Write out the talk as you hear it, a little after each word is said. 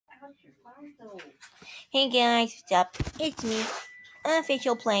Hey guys, what's up? It's me,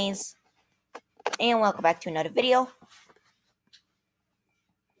 Official Plays, and welcome back to another video.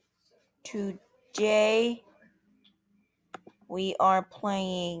 Today, we are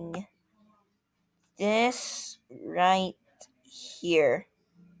playing this right here.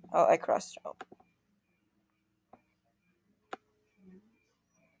 Oh, I crossed out.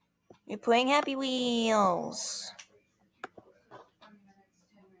 We're playing Happy Wheels.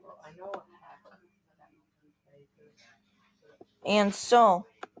 And so,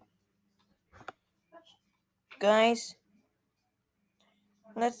 guys,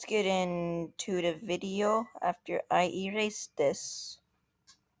 let's get into the video after I erase this.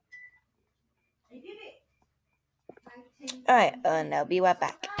 Alright, and I'll be right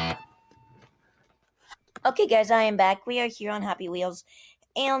back. Okay, guys, I am back. We are here on Happy Wheels.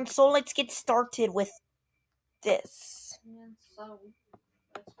 And so let's get started with this.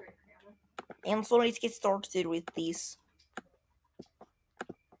 And so let's get started with these.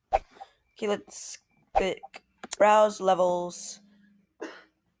 Okay, let's click browse levels.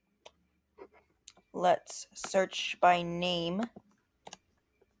 Let's search by name.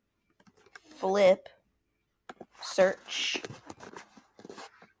 Flip. Search.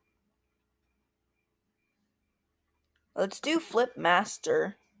 Let's do Flip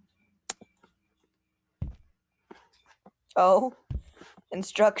Master. Oh,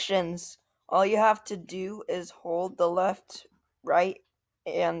 instructions. All you have to do is hold the left, right,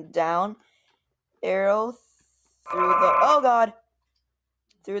 and down arrow through the... Oh, God!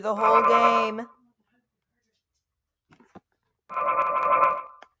 Through the whole game.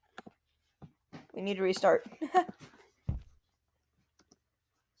 We need to restart.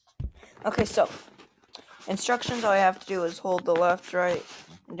 Okay, so instructions, all you have to do is hold the left, right,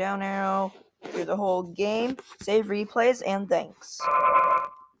 and down arrow through the whole game. Save replays, and thanks.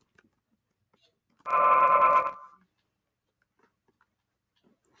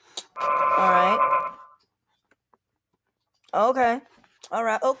 Alright. Okay.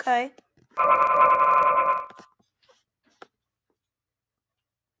 Alright, okay.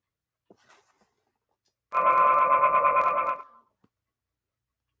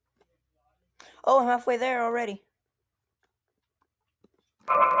 Oh, I'm halfway there already.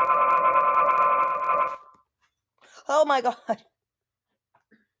 Oh my God.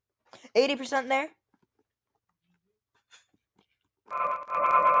 80% there.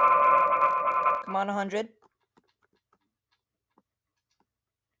 Come on, 100.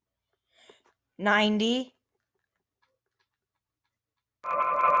 90.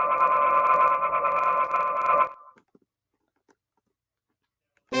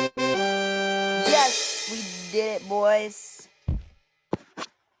 Yes, we did it, boys.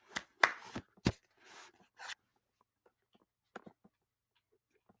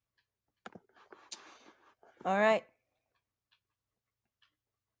 Alright.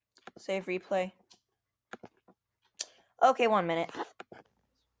 Save replay. Okay, 1 minute.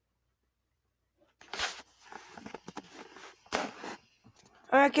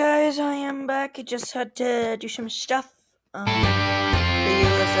 Alright, guys, I am back. I just had to do some stuff. For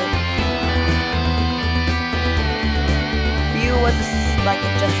you was like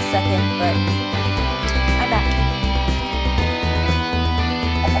just a second, but I'm back.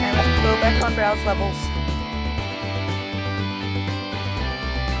 And let's go back on browse levels.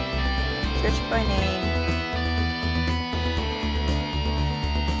 Search by name.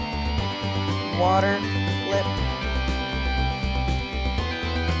 Water flip.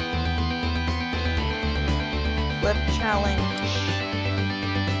 Flip challenge.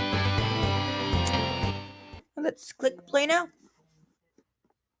 Let's click play now.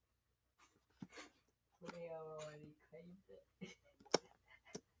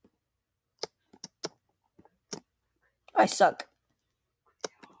 I suck.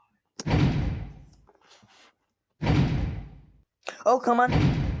 Oh, come on.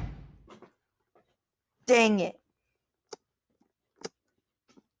 Dang it.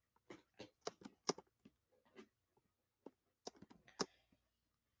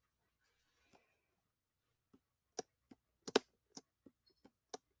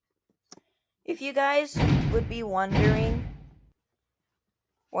 If you guys would be wondering,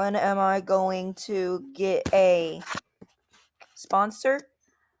 when am I going to get a sponsor?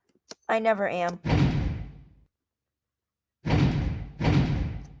 I never am.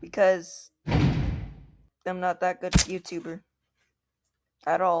 Because I'm not that good YouTuber.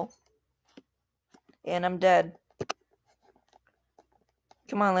 At all. And I'm dead.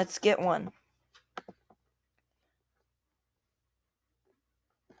 Come on, let's get one.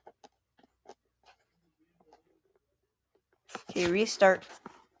 Okay, restart.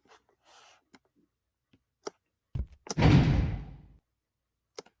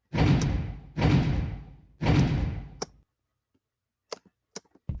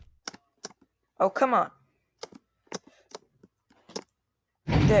 Oh, come on.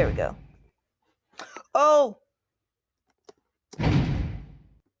 There we go. Oh!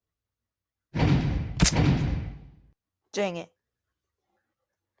 Dang it.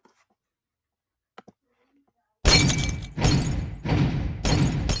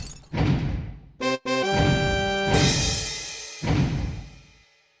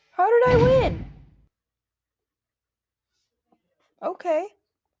 How did I win? Okay.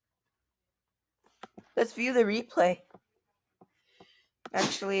 Let's view the replay.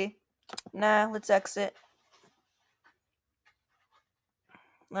 Actually, nah, let's exit.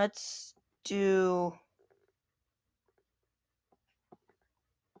 Let's do...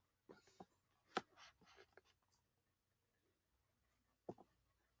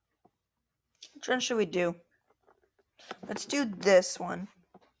 Which one should we do? Let's do this one.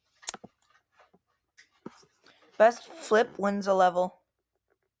 Best flip wins a level.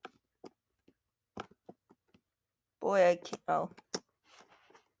 Boy, I can't... Oh.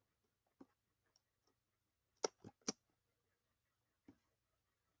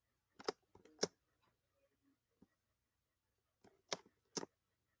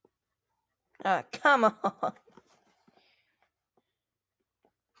 Ah, come on.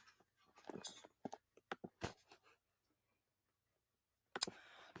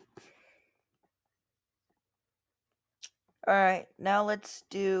 Alright, now let's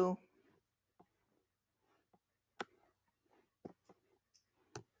do...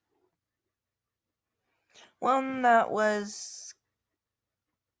 one that was...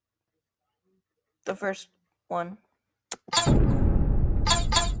 the first one.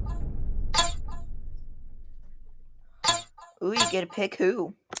 Ooh, you get to pick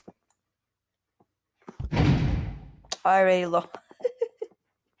who. I already lost.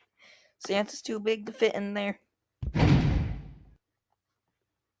 Santa's too big to fit in there.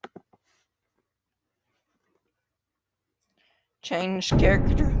 Change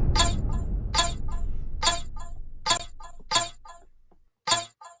character.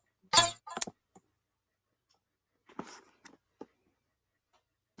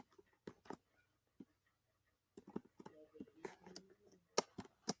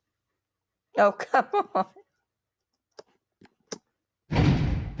 Oh, come on.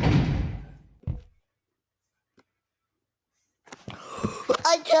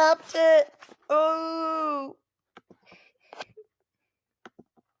 I capped it. Oh.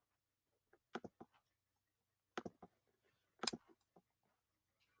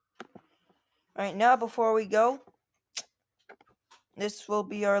 Alright, now before we go, this will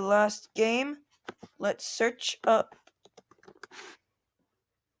be our last game. Let's search up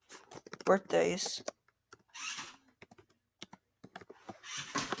birthdays.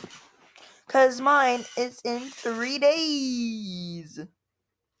 Because mine is in 3 days.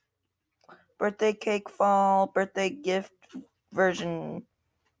 Birthday cake fall, birthday gift version.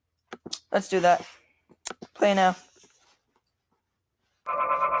 Let's do that. Play now.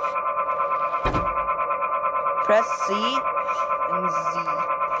 Press C and Z.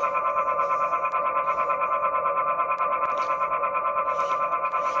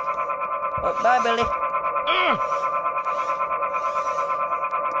 Oh, bye, Billy.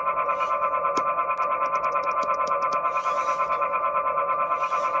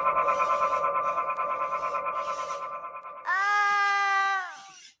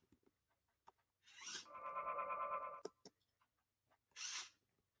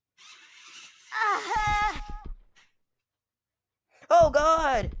 Oh,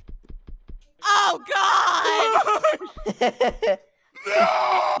 God! Oh, God!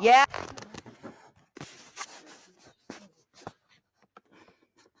 Yeah.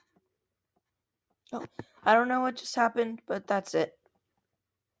 Oh, I don't know what just happened, but that's it.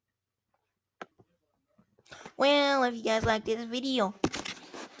 Well, if you guys liked this video,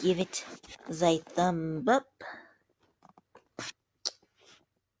 give it a thumb up.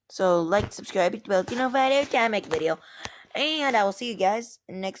 So, like, subscribe, hit the bell to be notified every time I make a video. And I will see you guys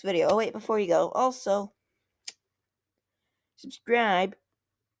in the next video. Oh, wait, before you go, also, subscribe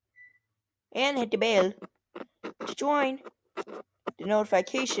and hit the bell to join the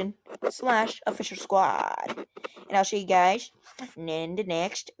notification /official squad. And I'll see you guys in the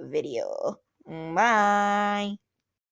next video. Bye.